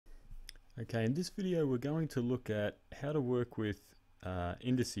Okay, in this video we're going to look at how to work with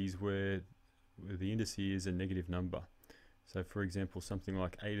indices where the indice is a negative number. So for example, something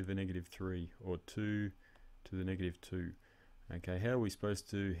like a to the negative 3 or 2 to the negative 2. Okay, how are we supposed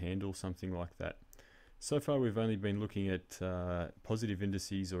to handle something like that? So far we've only been looking at positive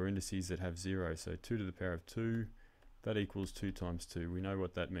indices or indices that have 0. So 2 to the power of 2, that equals 2 times 2. We know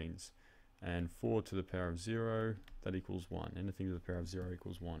what that means. And 4 to the power of 0, that equals 1. Anything to the power of 0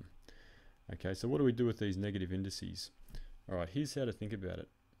 equals 1. Okay, so what do we do with these negative indices? Alright, here's how to think about it.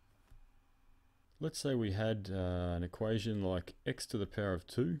 Let's say we had an equation like x to the power of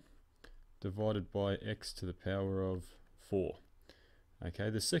 2 divided by x to the power of 4. Okay,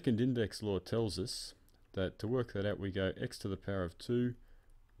 the second index law tells us that to work that out we go x to the power of 2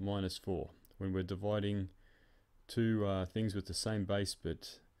 minus 4. When we're dividing two things with the same base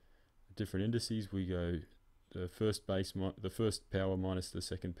but different indices, we go the first power minus the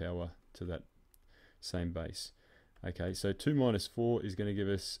second power to that same base. Okay, so 2 minus 4 is going to give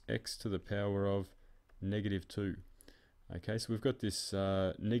us x to the power of negative 2. Okay, so we've got this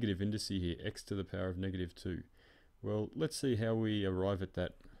negative indice here, x to the power of negative 2. Well, let's see how we arrive at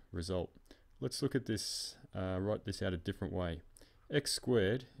that result. Let's look at this, write this out a different way. X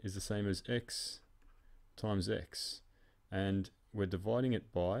squared is the same as x times x, and we're dividing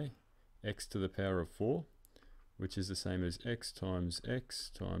it by x to the power of 4, which is the same as x times x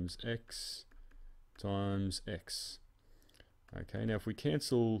times x times x. Okay, now if we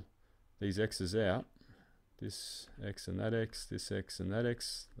cancel these x's out, this x and that x, this x and that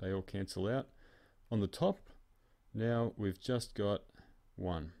x, they all cancel out. On the top, now we've just got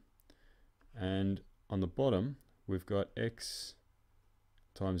 1. And on the bottom, we've got x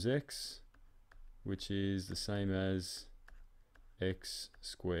times x, which is the same as x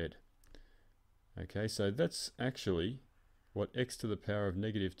squared. Okay, so that's actually what x to the power of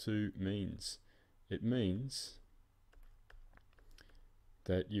negative 2 means. It means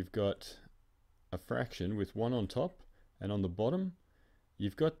that you've got a fraction with 1 on top, and on the bottom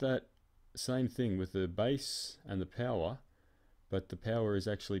you've got that same thing with the base and the power, but the power is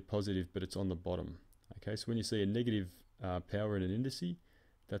actually positive, but it's on the bottom. Okay, so when you see a negative power in an indice,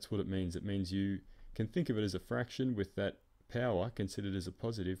 that's what it means. It means you can think of it as a fraction with that power considered as a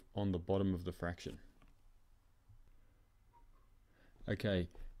positive on the bottom of the fraction. Okay,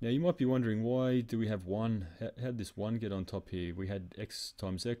 now you might be wondering, why do we have 1? How did this 1 get on top here? We had x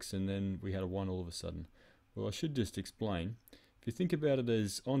times x and then we had a 1 all of a sudden. Well, I should just explain. If you think about it,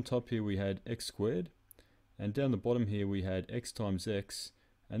 as on top here we had x squared, and down the bottom here we had x times x,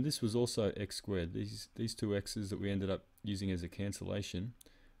 and this was also x squared. These two x's that we ended up using as a cancellation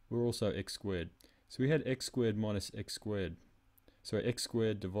were also x squared. So we had x squared minus x squared. So x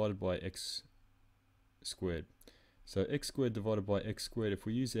squared divided by x squared. So x squared divided by x squared, if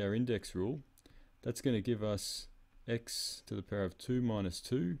we use our index rule, that's going to give us x to the power of 2 minus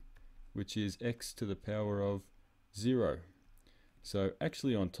 2, which is x to the power of 0. So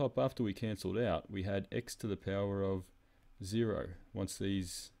actually on top, after we cancelled out, we had x to the power of 0 once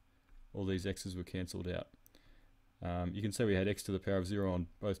all these x's were cancelled out. You can say we had x to the power of 0 on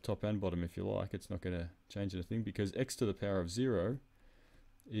both top and bottom if you like. It's not going to change anything because x to the power of 0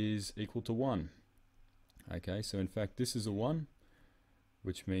 is equal to 1. Okay, so in fact this is a 1,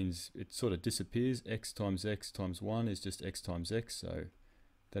 which means it sort of disappears. X times 1 is just x times x, so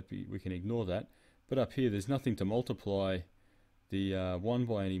we can ignore that. But up here there's nothing to multiply the 1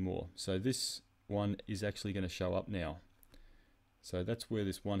 by anymore, so this 1 is actually going to show up now. So that's where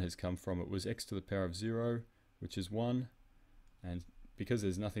this 1 has come from. It was x to the power of 0, which is 1, and because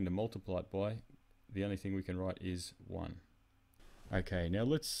there's nothing to multiply it by, the only thing we can write is 1. Okay, now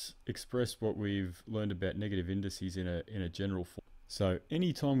let's express what we've learned about negative indices in a general form. So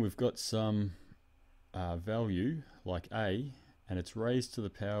anytime we've got some value like a, and it's raised to the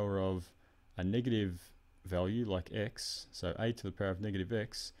power of a negative value like x, so a to the power of negative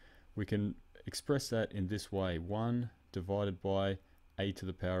x, we can express that in this way: 1 divided by a to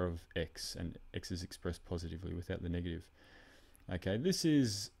the power of x, and x is expressed positively without the negative. Okay, this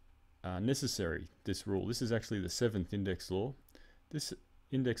is necessary, this rule. This is actually the 7th index law. This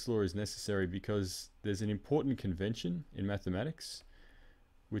index law is necessary because there's an important convention in mathematics,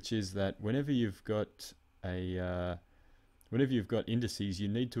 which is that whenever you've got indices, you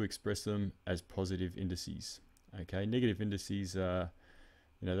need to express them as positive indices. Okay, negative indices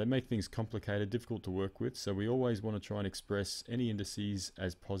they make things complicated, difficult to work with, so we always want to try and express any indices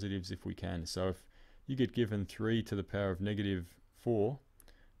as positives if we can. So if you get given 3 to the power of negative 4,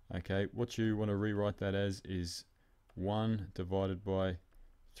 okay, what you want to rewrite that as is 1 divided by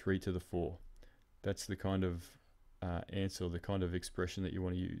 3 to the 4. That's the kind of answer, the kind of expression that you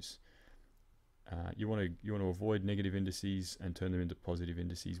want to use. you want to avoid negative indices and turn them into positive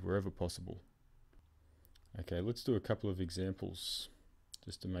indices wherever possible. Okay, let's do a couple of examples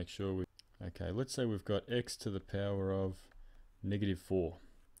just to make sure we. Okay, let's say we've got x to the power of -4.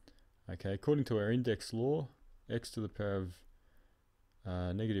 Okay, according to our index law, x to the power of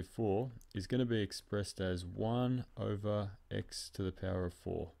 -4 is going to be expressed as 1 over x to the power of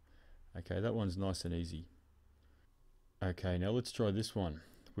 4. Okay, that one's nice and easy. Okay, now let's try this one.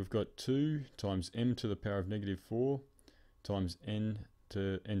 We've got 2 times m to the power of -4 times n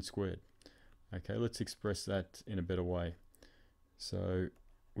to n squared. Okay, let's express that in a better way. So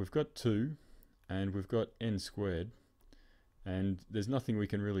we've got 2 and we've got n squared, and there's nothing we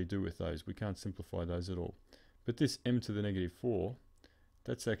can really do with those. We can't simplify those at all. But this m to the -4,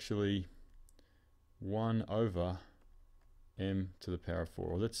 that's actually 1 over m to the power of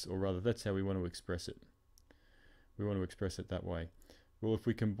 4, or rather that's how we want to express it. We want to express it that way. Well, if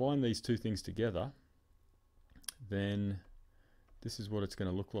we combine these two things together, then this is what it's going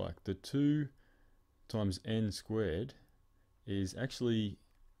to look like. The 2 times n squared is actually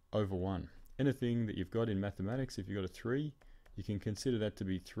over 1. Anything that you've got in mathematics, if you've got a 3, you can consider that to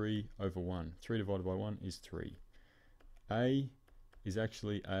be 3 over 1. 3 divided by 1 is 3. A is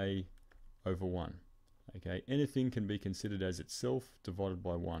actually A over 1. Okay, anything can be considered as itself divided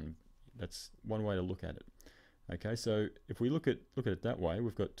by 1. That's one way to look at it. Okay, so if we look at it that way,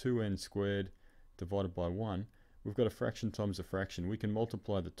 we've got 2n squared divided by 1. We've got a fraction times a fraction. We can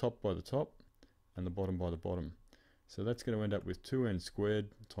multiply the top by the top and the bottom by the bottom. So that's going to end up with 2n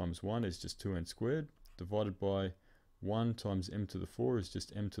squared times 1 is just 2n squared, divided by 1 times m to the 4 is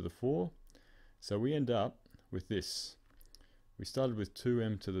just m to the 4. So we end up with this. We started with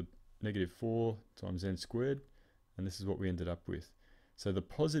 2m to the -4 times n squared, and this is what we ended up with. So the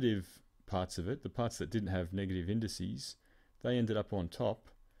positive parts of it, the parts that didn't have negative indices, they ended up on top,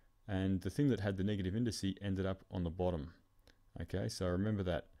 and the thing that had the negative indice ended up on the bottom. Okay, so remember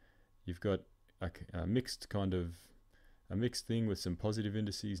that. You've got a mixed thing with some positive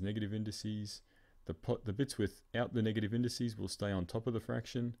indices, negative indices. The bits without the negative indices will stay on top of the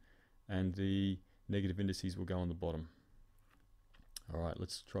fraction, and the negative indices will go on the bottom. Alright,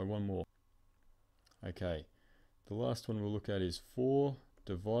 let's try one more. Okay, the last one we'll look at is 4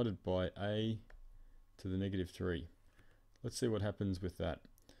 divided by a to the -3. Let's see what happens with that.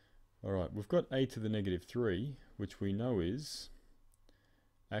 Alright, we've got a to the -3, which we know is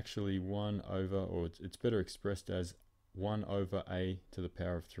actually 1 over, or it's better expressed as 1 over a to the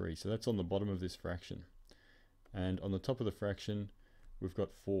power of 3. So that's on the bottom of this fraction. And on the top of the fraction, we've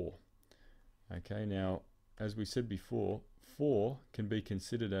got 4. Okay, now, as we said before, 4 can be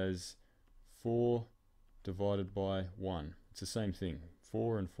considered as 4 divided by 1. It's the same thing.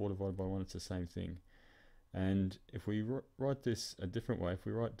 4 and 4 divided by 1, it's the same thing. And if we write this a different way, if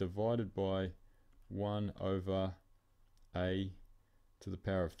we write divided by 1 over a to the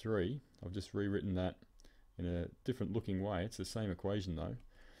power of 3, I've just rewritten that in a different looking way, it's the same equation though,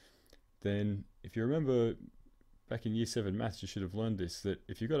 then if you remember back in year 7 maths, you should have learned this, that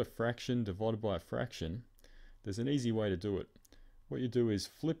if you've got a fraction divided by a fraction, there's an easy way to do it. What you do is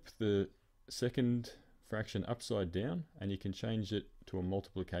flip the second fraction upside down and you can change it to a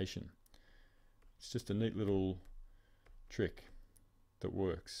multiplication. It's just a neat little trick that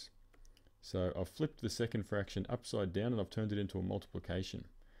works. So I've flipped the second fraction upside down and I've turned it into a multiplication.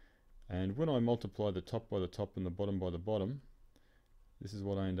 And when I multiply the top by the top and the bottom by the bottom, this is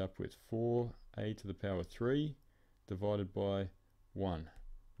what I end up with. 4a to the power 3 divided by 1,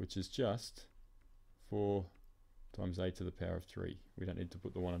 which is just 4 times a to the power of 3. We don't need to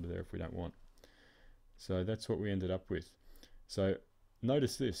put the 1 under there if we don't want. So that's what we ended up with. So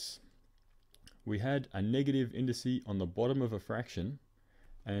notice this. We had a negative indice on the bottom of a fraction,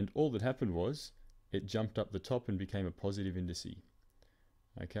 and all that happened was it jumped up the top and became a positive indice.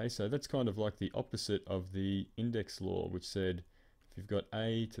 Okay, so that's kind of like the opposite of the index law, which said if you've got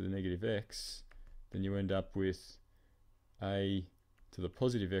a to the -x, then you end up with a to the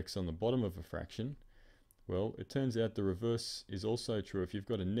positive x on the bottom of a fraction. Well, it turns out the reverse is also true. If you've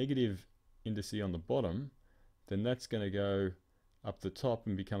got a negative indice on the bottom, then that's going to go up the top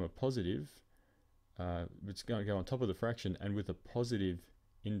and become a positive. It's going to go on top of the fraction and with a positive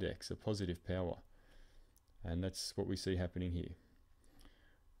index, a positive power. And that's what we see happening here.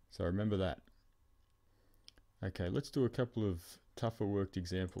 So remember that. Okay, let's do a couple of tougher worked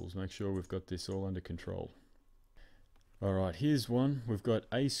examples. Make sure we've got this all under control. Alright, here's one. We've got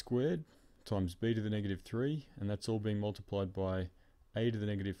a squared times b to the -3, and that's all being multiplied by a to the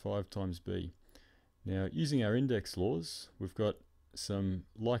 -5 times b. Now, using our index laws, we've got some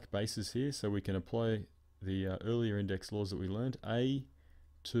like bases here, so we can apply the earlier index laws that we learned. A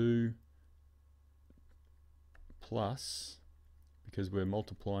to plus, because we're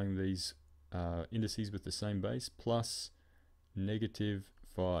multiplying these indices with the same base, plus negative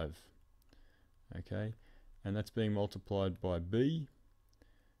 5. Okay, and that's being multiplied by b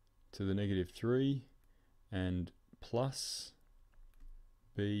to the negative 3 and plus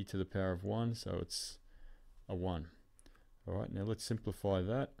b to the power of 1, so it's a 1. Alright, now let's simplify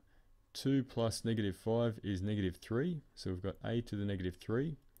that. 2 plus negative 5 is negative 3, so we've got a to the negative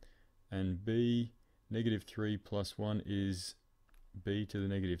 3, and b, negative 3 plus 1 is b to the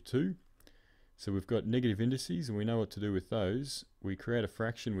negative 2. So we've got negative indices, and we know what to do with those. We create a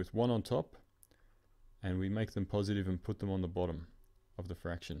fraction with 1 on top, and we make them positive and put them on the bottom of the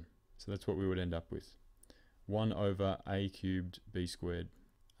fraction. So that's what we would end up with. 1 over a cubed b squared.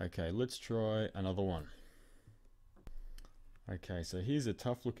 Okay, let's try another one. Okay, so here's a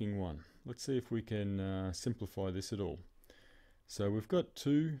tough looking one. Let's see if we can simplify this at all. So we've got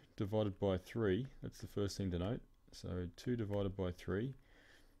 2 divided by 3. That's the first thing to note. So 2 divided by 3.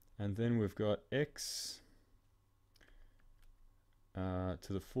 And then we've got x to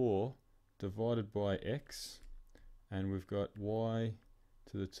the 4 divided by x. And we've got y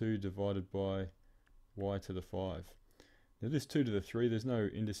to the 2 divided by y to the 5. Now this 2 to the 3, there's no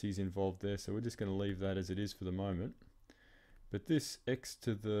indices involved there, so we're just going to leave that as it is for the moment. But this x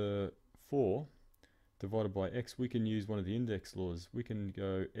to the 4 divided by x, we can use one of the index laws. We can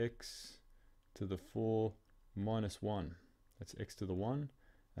go x to the 4 minus 1. That's x to the 1,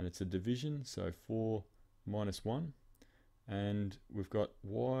 and it's a division, so 4 minus 1. And we've got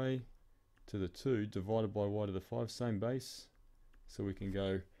y to the 2 divided by y to the 5, same base, so we can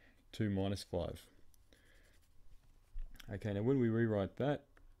go 2 minus 5. Okay, now when we rewrite that,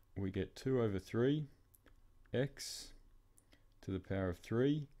 we get 2 over 3 x to the power of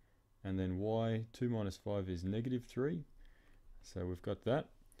 3, and then y, 2 minus 5 is negative 3. So we've got that.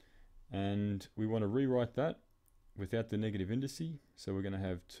 And we want to rewrite that without the negative indice. So we're going to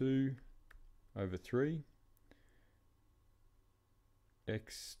have 2 over 3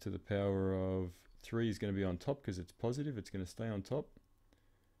 x to the power of 3 is going to be on top because it's positive. It's going to stay on top.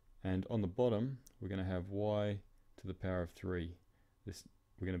 And on the bottom, we're going to have y to the power of 3.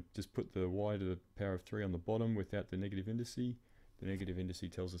 We're going to just put the y to the power of 3 on the bottom without the negative indice. The negative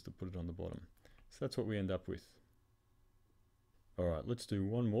indice tells us to put it on the bottom. So that's what we end up with. Alright, let's do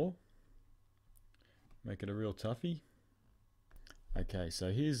one more. Make it a real toughie. Okay,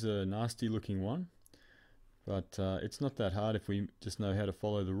 so here's a nasty looking one. But it's not that hard if we just know how to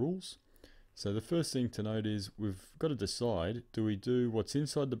follow the rules. So the first thing to note is we've got to decide, do we do what's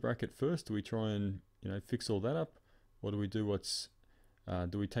inside the bracket first? Do we try and fix all that up? Or do we do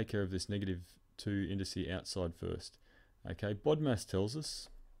do we take care of this negative 2 indice outside first? Okay, BODMAS tells us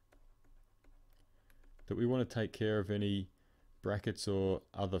that we want to take care of any brackets or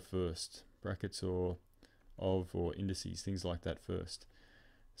other first. Brackets or of or indices, things like that first.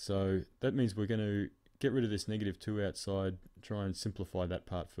 So that means we're going to get rid of this negative 2 outside, try and simplify that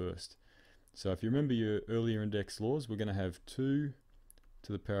part first. So if you remember your earlier index laws, we're going to have 2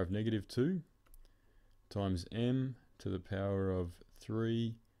 to the power of negative 2 times m to the power of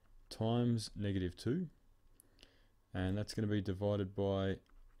 3 times negative 2. And that's going to be divided by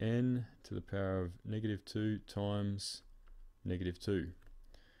n to the power of negative 2 times negative 2.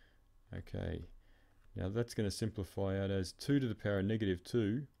 Okay, now that's going to simplify out as 2 to the power of negative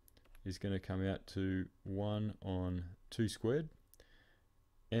 2 is going to come out to 1 on 2 squared.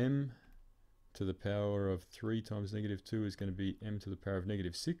 M to the power of 3 times negative 2 is going to be m to the power of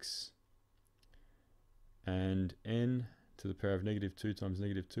negative 6. And n to the power of negative 2 times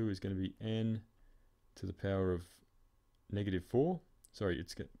negative 2 is going to be n to the power of negative 4. Sorry,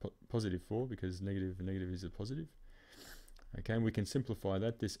 it's positive 4 because negative and negative is a positive. Okay, and we can simplify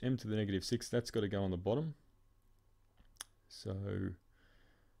that. This m to the negative 6, that's got to go on the bottom. So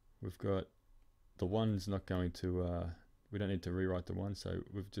we've got the 1's not going to, we don't need to rewrite the 1, so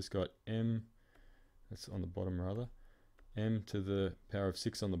we've just got m, that's on the bottom rather, m to the power of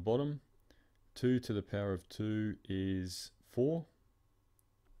 6 on the bottom. 2 to the power of 2 is 4.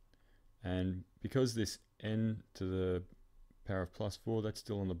 And because this n to the power of plus 4, that's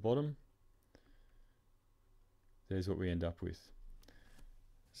still on the bottom. There's what we end up with.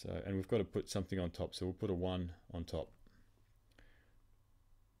 So, and we've got to put something on top, so we'll put a 1 on top.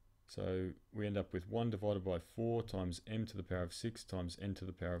 So we end up with 1 divided by 4 times m to the power of 6 times n to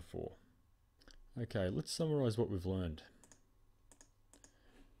the power of 4. Okay, let's summarize what we've learned.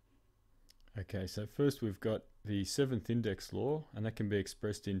 Okay, so first we've got the 7th index law, and that can be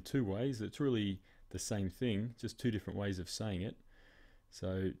expressed in 2 ways. It's really the same thing, just 2 different ways of saying it.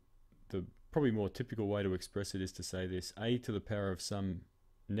 So the probably more typical way to express it is to say this: a to the power of some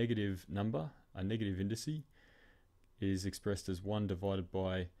negative number, a negative indice, is expressed as 1 divided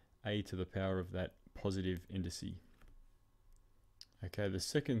by a to the power of that positive indice. Okay, the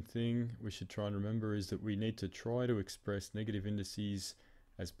second thing we should try and remember is that we need to try to express negative indices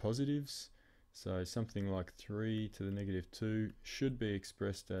as positives. So something like 3 to the negative 2 should be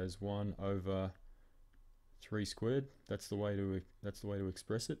expressed as 1 over 3 squared. That's the way to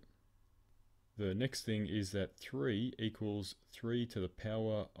express it. The next thing is that 3 equals 3 to the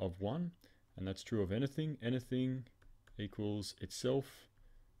power of 1, and that's true of anything. Anything equals itself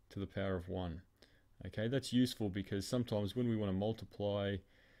to the power of 1. Okay, that's useful because sometimes when we want to multiply,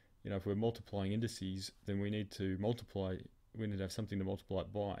 if we're multiplying indices, then we need to have something to multiply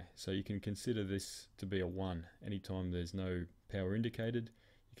it by. So you can consider this to be a 1. Anytime there's no power indicated,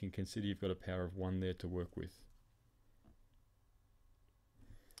 you can consider you've got a power of 1 there to work with.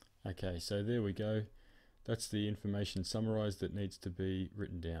 Okay, so there we go. That's the information summarized that needs to be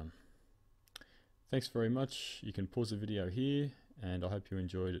written down. Thanks very much. You can pause the video here, and I hope you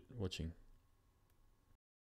enjoyed watching.